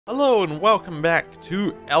Hello and welcome back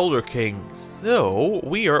to Elder Kings. So,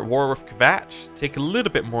 we are at war with Kvatch, take a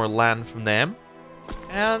little bit more land from them,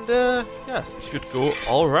 and yes, it should go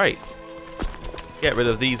alright. Get rid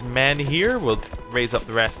of these men here, we'll raise up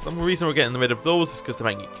the rest of them. The reason we're getting rid of those is because they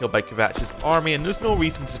might get killed by Kvatch's army, and there's no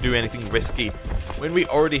reason to do anything risky when we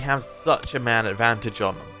already have such a man advantage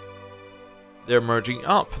on them. They're merging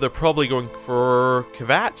up, they're probably going for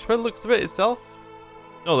Kvatch by the looks of it itself.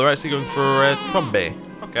 No, they're actually going for Trumbe.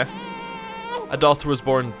 Okay. A daughter was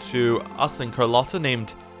born to us in Carlotta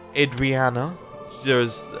named Adriana. She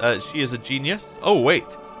is a genius. Oh, wait.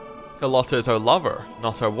 Carlotta is our lover,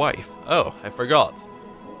 not our wife. Oh, I forgot.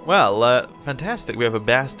 Well, fantastic. We have a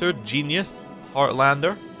bastard, genius,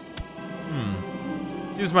 Heartlander.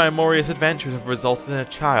 Seems my amorious adventures have resulted in a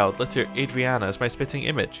child. Little Adriana is my spitting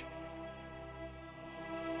image.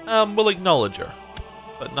 We'll acknowledge her.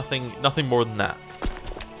 But nothing more than that.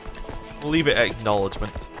 We'll leave it at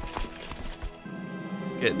acknowledgement.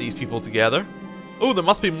 Let's get these people together. Oh, there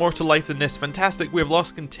must be more to life than this. Fantastic, we have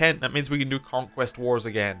lost content. That means we can do conquest wars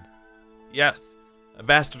again. Yes. A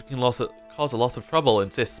bastard can cause a lot of trouble,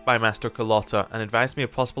 insists Spymaster Carlotta, and advised me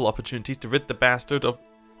of possible opportunities to rid the bastard of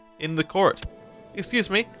in the court. Excuse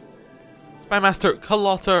me? Spymaster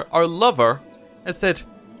Carlotta, our lover, has said,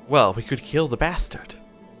 well, we could kill the bastard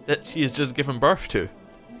that she has just given birth to.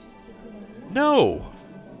 No!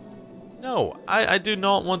 No, I do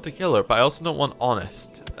not want to kill her, but I also don't want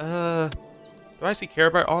honest. Do I actually care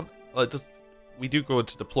about well, we do go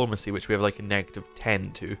into diplomacy, which we have like a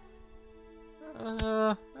 -10 to.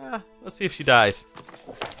 Let's see if she dies.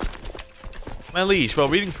 My liege, while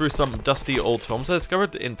reading through some dusty old tomes I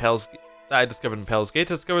discovered in Pell's Gate, I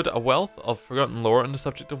discovered a wealth of forgotten lore on the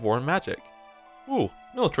subject of war and magic. Ooh,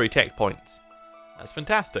 military tech points. That's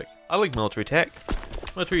fantastic. I like military tech.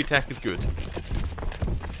 Military tech is good.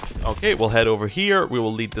 Okay, we'll head over here. We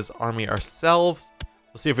will lead this army ourselves.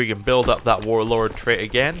 We'll see if we can build up that warlord trait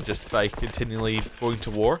again, just by continually going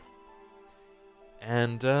to war.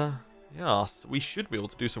 And, yeah, so we should be able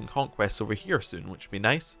to do some conquests over here soon, which would be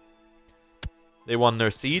nice. They won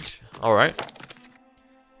their siege. Alright.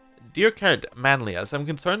 Dear Count Manlius, I'm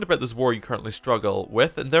concerned about this war you currently struggle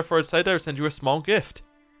with, and therefore I decided I would send you a small gift.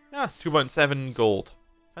 Yeah, 2.7 gold.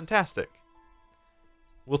 Fantastic.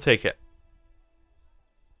 We'll take it.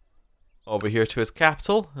 Over here to his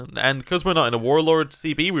capital, and because we're not in a warlord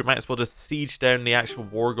CB, we might as well just siege down the actual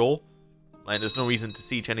war goal. Like, there's no reason to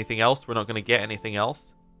siege anything else. We're not going to get anything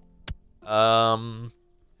else.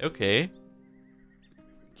 Okay.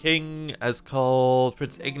 King has called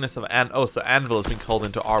Prince Ignis of so Anvil has been called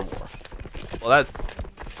into our war. Well, that's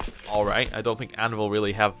alright. I don't think Anvil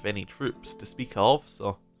really have any troops to speak of,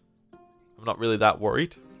 so I'm not really that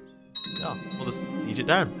worried. Yeah, we'll just siege it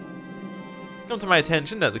down. It's come to my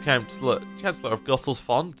attention that the Chancellor of Gossel's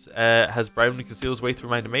Font has browed and concealed his way through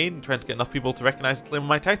my domain, trying to get enough people to recognize and claim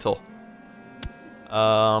my title.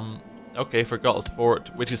 Okay, for Gossel's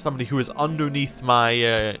Fort, which is somebody who is underneath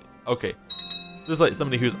my, okay. So this is like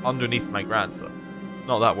somebody who's underneath my grandson.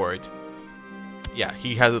 Not that worried. Yeah,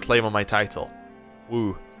 he has a claim on my title.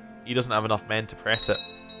 Woo. He doesn't have enough men to press it.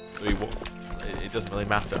 So he won't. It doesn't really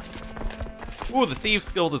matter. Ooh, the Thieves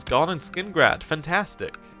Guild is gone in Skingrad.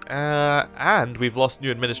 Fantastic. And we've lost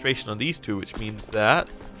new administration on these two, which means that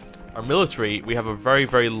our military, we have a very,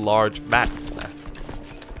 very large max now.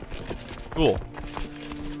 Cool.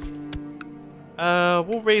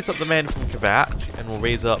 We'll raise up the men from Kvatch, and we'll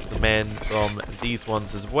raise up the men from these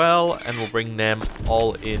ones as well, and we'll bring them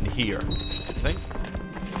all in here, I think.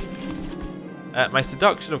 My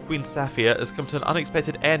seduction of Queen Safia has come to an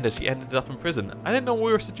unexpected end as she ended up in prison. I didn't know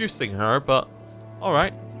we were seducing her, but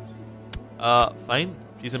alright. Fine.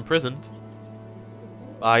 She's imprisoned.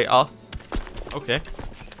 By us. Okay.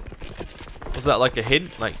 Was that like a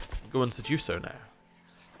hint? Like, go and seduce her now?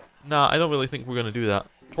 Nah, I don't really think we're gonna do that.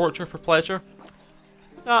 Torture for pleasure?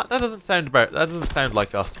 Nah, that doesn't sound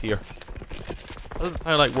like us here. That doesn't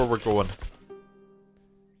sound like where we're going.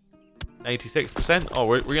 96%? Oh,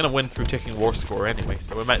 we're gonna win through ticking war score anyway,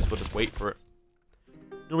 so we might as well just wait for it.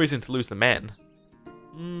 No reason to lose the men.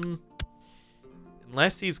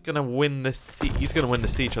 Unless he's gonna win this, he's gonna win the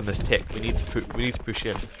siege on this tick. We need to push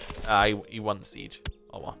him. He won the siege.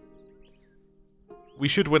 Oh well. We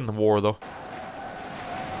should win the war though.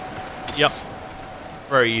 Yep.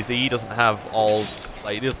 Very easy. He doesn't have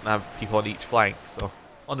he doesn't have people on each flank, so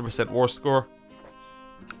 100% war score.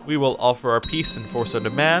 We will offer our peace and force our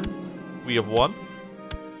demands. We have won.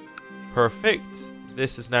 Perfect.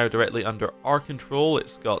 This is now directly under our control.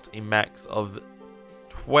 It's got a max of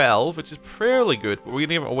 12, which is fairly good, but we're going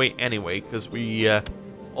to give it away anyway, because we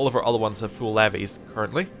all of our other ones have full levies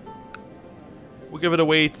currently. We'll give it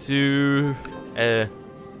away to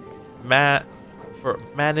Manilio.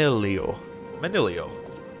 Manilio.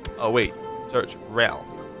 Oh wait, search realm.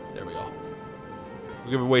 There we go.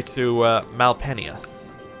 We'll give it away to Malpenius.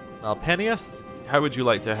 Malpenius, how would you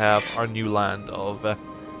like to have our new land of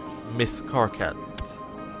Miss Carcant?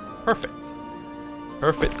 Perfect.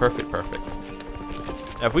 Perfect, perfect, perfect.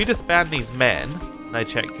 Now if we disband these men, and I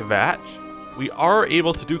check Kvatch, we are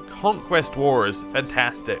able to do conquest wars.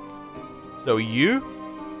 Fantastic. So you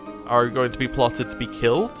are going to be plotted to be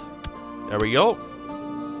killed. There we go.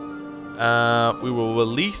 We will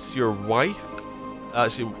release your wife.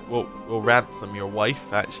 Actually, we'll ransom your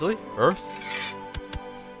wife, actually, first.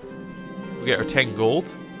 We'll get her 10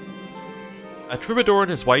 gold. A troubadour and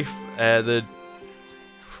his wife, the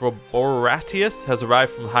Troboratius, has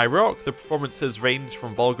arrived from High Rock. The performances range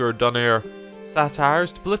from vulgar Donair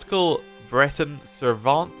satires to political Breton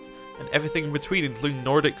servants and everything in between, including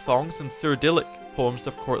Nordic songs and Cyrillic poems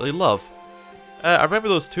of courtly love. I remember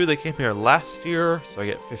those two, they came here last year, so I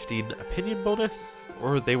get 15 opinion bonus,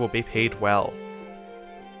 or they will be paid well.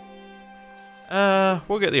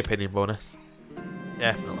 We'll get the opinion bonus.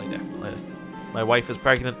 Definitely, definitely. My wife is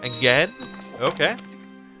pregnant again. Okay.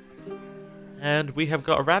 And we have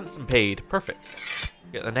got a ransom paid. Perfect.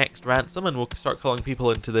 Get the next ransom and we'll start calling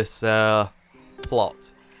people into this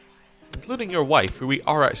plot. Including your wife, who we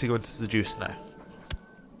are actually going to seduce now.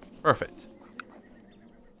 Perfect.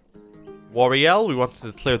 Wariel, we want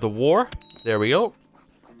to declare the war. There we go.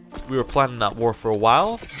 We were planning that war for a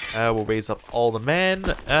while. We'll raise up all the men.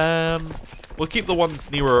 We'll keep the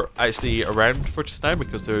ones nearer actually around for just now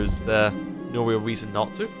because there's no real reason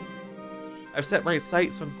not to. I've set my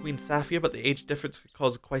sights on Queen Safia, but the age difference could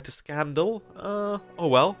cause quite a scandal. Oh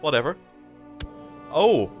well, whatever.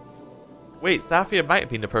 Oh! Wait, Safia might have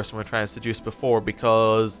been the person we're trying to seduce before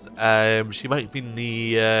because she might have been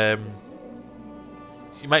the...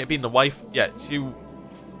 she might have been the wife. Yeah, she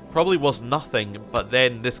probably was nothing, but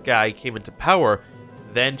then this guy came into power.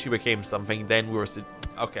 Then she became something. Then we were...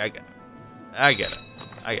 Okay, I get it. I get it.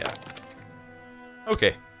 I get it.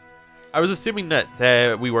 Okay. I was assuming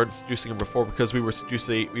that we weren't seducing him before because we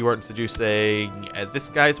weren't seducing this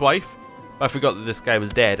guy's wife. But I forgot that this guy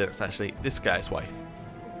was dead and it's actually this guy's wife.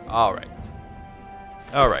 Alright.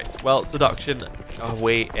 Alright. Well, seduction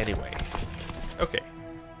away anyway. Okay.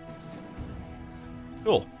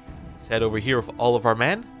 Cool. Let's head over here with all of our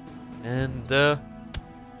men. And I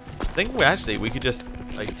think we could just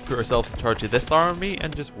like put ourselves in charge of this army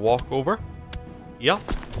and just walk over. Yeah.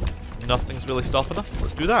 Nothing's really stopping us.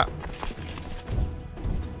 Let's do that.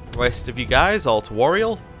 Rest of you guys, all to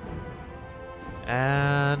Wariel.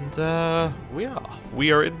 And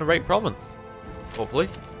we are in the right province. Hopefully.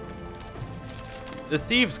 The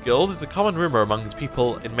Thieves Guild is a common rumor among the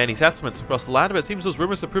people in many settlements across the land, but it seems those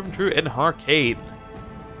rumors have proven true in Harcane.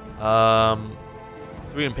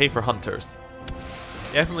 So we can pay for hunters.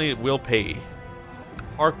 Definitely will pay.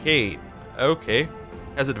 Harcane. Okay.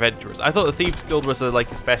 As adventurers. I thought the Thieves Guild was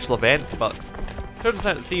like a special event, but turns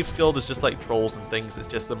out the Thieves Guild is just like trolls and things. It's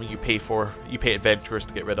just something you pay for. You pay adventurers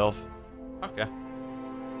to get rid of. Okay.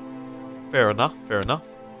 Fair enough. Fair enough.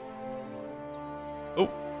 Oh,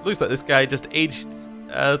 looks like this guy just aged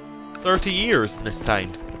 30 years in this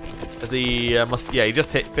time. As he he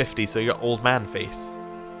just hit 50, so he got old man face.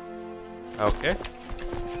 Okay.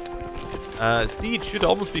 Siege should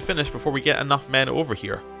almost be finished before we get enough men over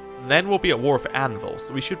here. And then we'll be at war with Anvil,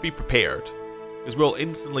 so we should be prepared. Because we'll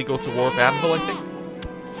instantly go to war with Anvil, I think.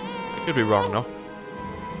 I could be wrong, though.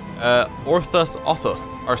 Orthus Otus,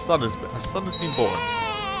 our son has been born.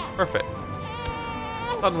 Perfect.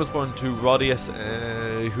 Son was born to Rodius,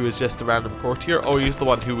 who is just a random courtier. Oh, he's the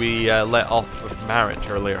one who we let off with marriage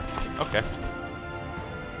earlier. Okay.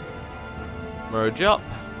 Merge up.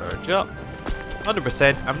 Merge up.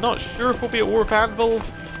 100%. I'm not sure if we'll be at war with Anvil,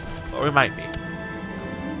 but we might be.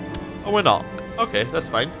 Oh, we're not. Okay, that's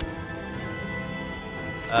fine.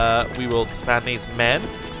 We will disband these men.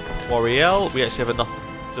 Wariel, we actually have enough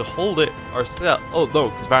to hold it ourselves. Oh, no,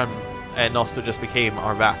 because Baron Noster just became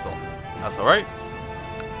our vassal. That's alright.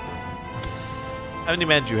 How many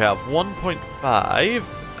men do you have? 1.5.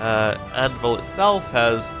 Anvil itself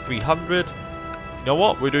has 300. You know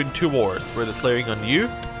what? We're doing 2 wars. We're declaring on you.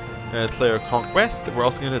 We're going to declare a conquest. And we're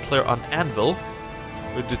also going to declare on Anvil.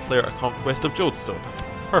 We're going to declare a conquest of Jodestone.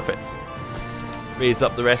 Perfect. Raise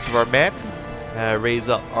up the rest of our men. Raise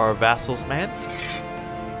up our vassals' men.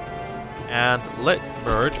 And let's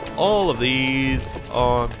merge all of these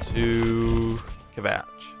onto Kvatch.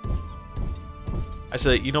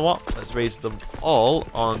 Actually, you know what? Let's raise them all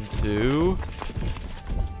onto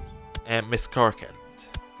Miss Carcant.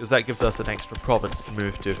 Because that gives us an extra province to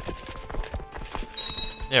move to.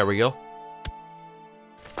 There we go.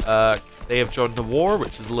 They have joined the war,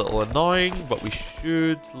 which is a little annoying, but we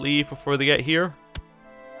should leave before they get here.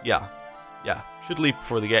 Yeah, should leave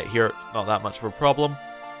before they get here. Not that much of a problem.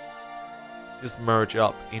 Just merge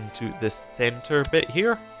up into this center bit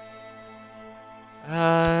here.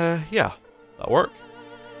 Yeah, that'll work.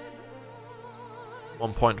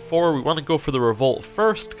 1.4, we want to go for the revolt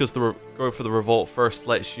first, because going for the revolt first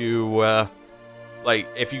lets you, like,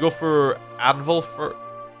 if you go for anvil for,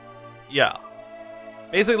 yeah.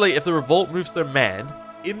 Basically, if the revolt moves their men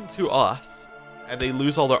into us, and they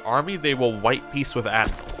lose all their army, they will white peace with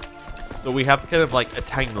anvil. So we have kind of like a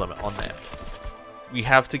time limit on them. We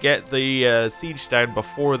have to get the siege down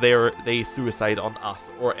before they suicide on us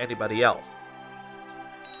or anybody else.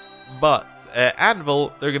 But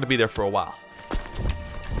anvil, they're going to be there for a while.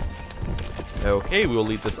 Okay, we'll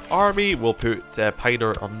lead this army. We'll put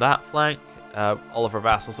Piner on that flank. All of our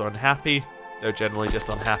vassals are unhappy. They're generally just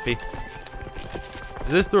unhappy.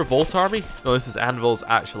 Is this the revolt army? No, this is Anvil's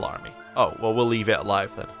actual army. Oh, well, we'll leave it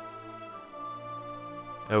alive then.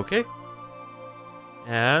 Okay.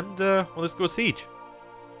 And, well, let's go siege.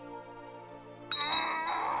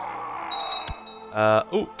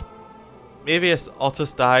 Oh. Mavius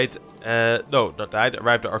Ottus died. No, not died.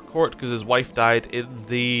 Arrived at our court because his wife died in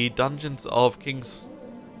the dungeons of King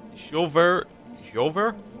Jover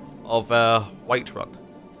of Whiterun.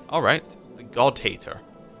 Alright. The God Hater.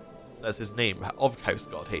 That's his name. Of House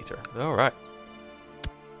God Hater. Alright.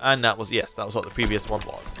 And that was, yes, that was what the previous one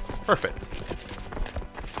was. Perfect.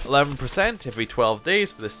 11% every 12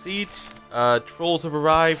 days for the siege. Trolls have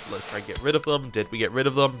arrived. Let's try and get rid of them. Did we get rid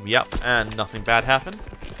of them? Yep. And nothing bad happened.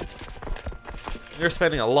 We're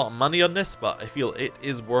spending a lot of money on this, but I feel it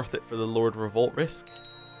is worth it for the Lord Revolt risk.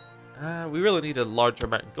 We really need a larger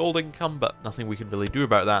amount of gold income, but nothing we can really do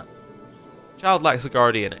about that. Child lacks a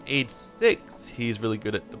guardian at age 6. He's really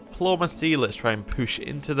good at diplomacy. Let's try and push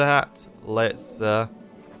into that. Let's not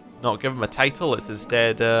give him a title. Let's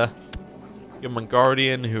instead give him a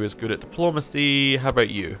guardian who is good at diplomacy. How about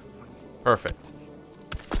you? Perfect.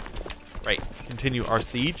 Right, continue our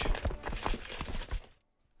siege.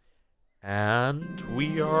 And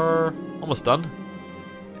we are almost done.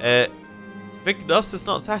 Victus is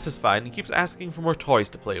not satisfied and he keeps asking for more toys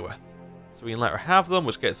to play with. So we can let her have them,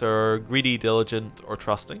 which gets her greedy, diligent, or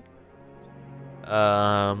trusting.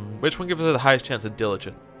 Which one gives her the highest chance of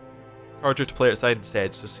diligent? Encourage her to play outside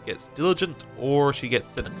instead, so she gets diligent or she gets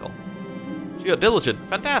cynical. She got diligent.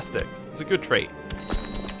 Fantastic. It's a good trait.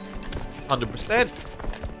 100%.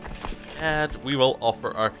 And we will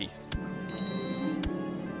offer our peace.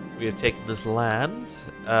 We have taken this land.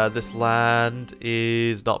 This land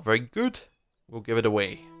is not very good. We'll give it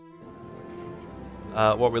away.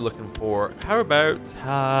 What we're looking for. How about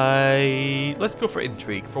let's go for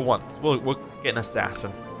intrigue for once. We'll get an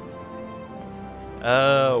assassin. Where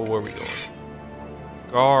are we going?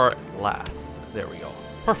 Garlas. There we go.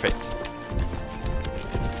 Perfect.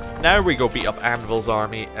 Now we go beat up Anvil's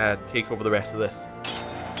army and take over the rest of this.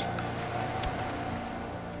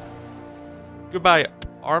 Goodbye,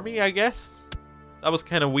 army, I guess. That was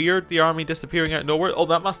kind of weird, the army disappearing out of nowhere. Oh,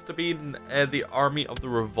 that must have been the army of the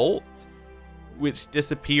revolt, which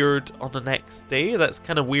disappeared on the next day. That's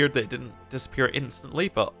kind of weird that it didn't disappear instantly,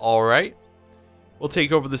 but alright. We'll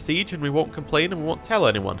take over the siege and we won't complain and we won't tell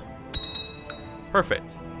anyone.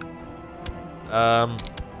 Perfect.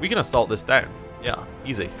 We can assault this down. Yeah,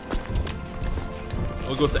 easy.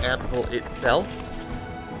 We'll go to Anvil itself,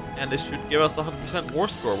 and this should give us a 100% war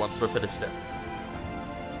score once we're finished it.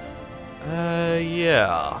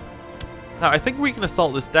 Yeah. Now, I think we can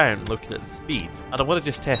assault this down looking at the speed, and I want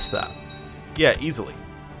to just test that. Yeah, easily.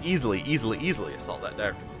 Easily assault that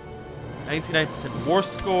down. 99% war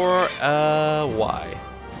score, why?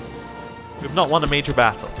 We've not won a major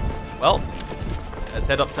battle. Well, let's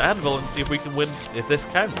head up to Anvil and see if we can win, if this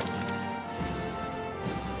counts.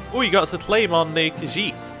 Oh, you got us a claim on the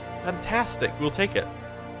Khajiit. Fantastic, we'll take it.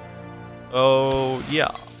 Oh,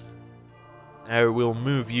 yeah. Now we'll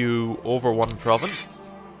move you over one province.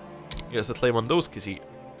 You got us a claim on those Khajiit.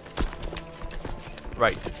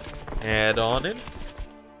 Right, head on in.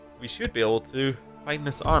 We should be able to find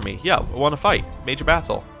this army. Yeah, we want to fight. Major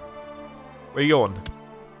battle. Where are you going?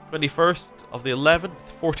 21st of the 11th,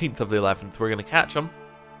 14th of the 11th. We're going to catch them.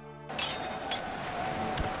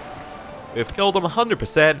 We've killed him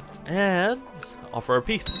 100% and offer a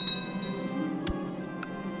peace.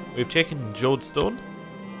 We've taken Jodestone,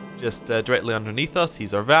 just directly underneath us.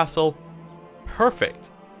 He's our vassal.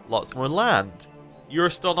 Perfect. Lots more land. You're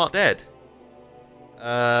still not dead.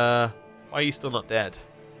 Why are you still not dead?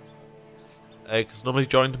 Because nobody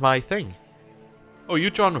joined my thing. Oh, you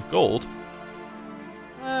joined with gold?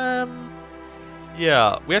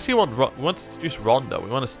 Yeah, we actually want to seduce Rhonda. We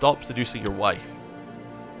want to stop seducing your wife.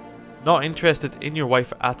 Not interested in your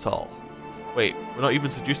wife at all. Wait, we're not even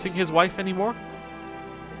seducing his wife anymore?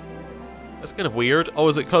 That's kind of weird. Oh,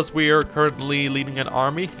 is it because we're currently leading an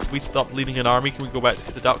army? If we stop leading an army, can we go back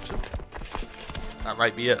to seduction? That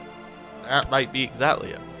might be it. That might be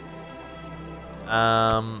exactly it.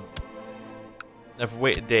 Never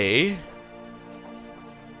wait a day.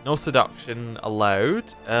 No seduction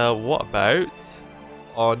allowed. What about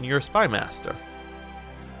on your spy master?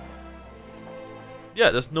 Yeah,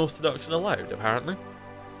 there's no seduction allowed, apparently.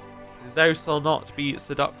 Thou shalt not be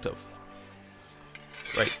seductive.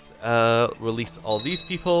 Right, release all these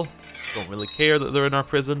people. Don't really care that they're in our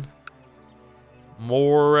prison.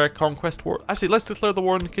 More conquest war. Actually, let's declare the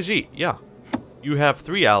war on Khajiit. Yeah. You have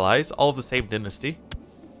 3 allies, all of the same dynasty.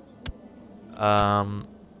 None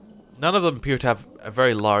of them appear to have a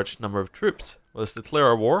very large number of troops. Well, let's declare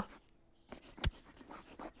our war.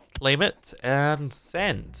 Claim it and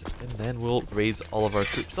send. And then we'll raise all of our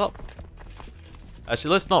troops up.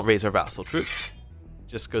 Actually, let's not raise our vassal troops.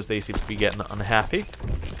 Just because they seem to be getting unhappy.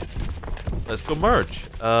 Let's go merge.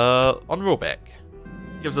 On Robeck.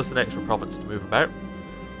 Gives us an extra province to move about.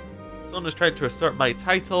 Someone is trying to assert my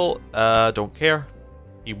title. Don't care.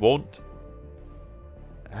 He won't.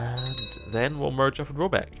 And then we'll merge up in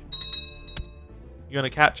Robeck. You gonna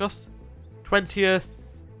catch us? 20th,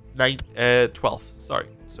 12th. Sorry.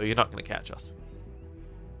 So you're not gonna catch us.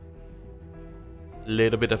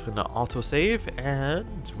 Little bit of an autosave,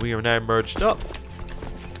 and we are now merged up.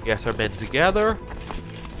 Get our men together.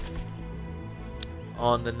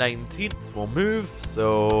 On the 19th, we'll move.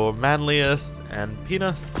 So Manlius and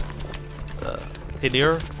Penis,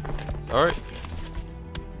 Pinir, sorry.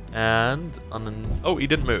 And on an, oh, he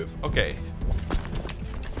didn't move. Okay,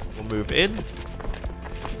 we'll move in.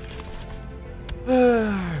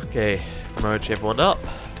 Okay, merge everyone up.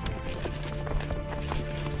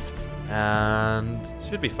 And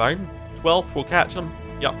should be fine. 12th, we'll catch him.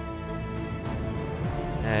 Yep.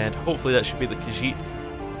 And hopefully that should be the Khajiit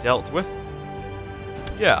dealt with.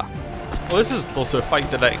 Yeah. Well, this is closer a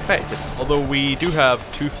fight than I expected. Although we do have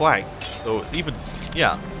 2 flanks. So it's even...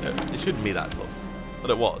 Yeah, it shouldn't be that close.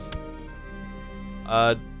 But it was.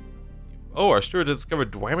 Oh, our steward has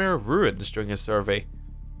discovered Dwemer ruins during his survey.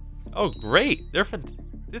 Oh, great. They're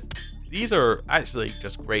these are actually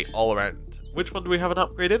just great all around. Which one do we have an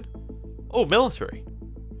upgrade in? Oh, military.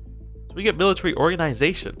 So we get military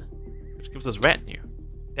organization, which gives us retinue.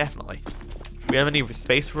 Definitely. Do we have any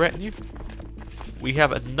space for retinue? We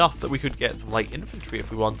have enough that we could get some light infantry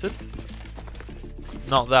if we wanted.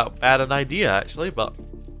 Not that bad an idea, actually, but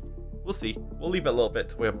we'll see. We'll leave it a little bit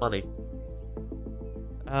to we have money.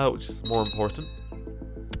 Which is more important.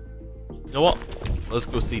 You know what? Let's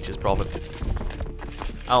go siege his province.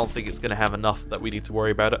 I don't think it's going to have enough that we need to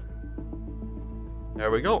worry about it. There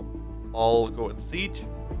we go. All go in siege.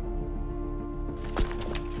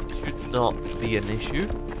 Should not be an issue.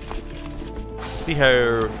 See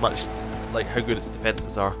how much, like how good its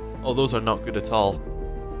defenses are. Oh, those are not good at all.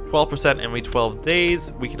 12% every 12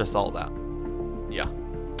 days. We can assault that. Yeah.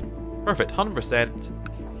 Perfect. 100%.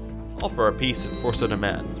 Offer our peace and force our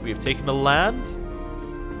demands. We have taken the land.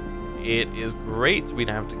 It is great. We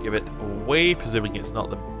now have to give it away, presuming it's not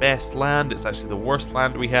the best land. It's actually the worst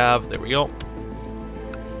land we have. There we go.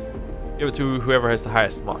 Give it to whoever has the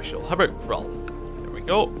highest marshal. How about Krull? There we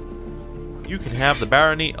go. You can have the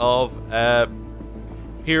barony of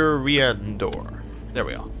Piriandor. There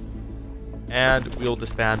we are. And we'll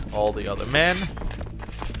disband all the other men.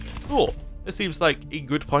 Cool. This seems like a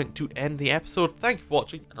good point to end the episode. Thank you for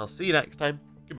watching, and I'll see you next time.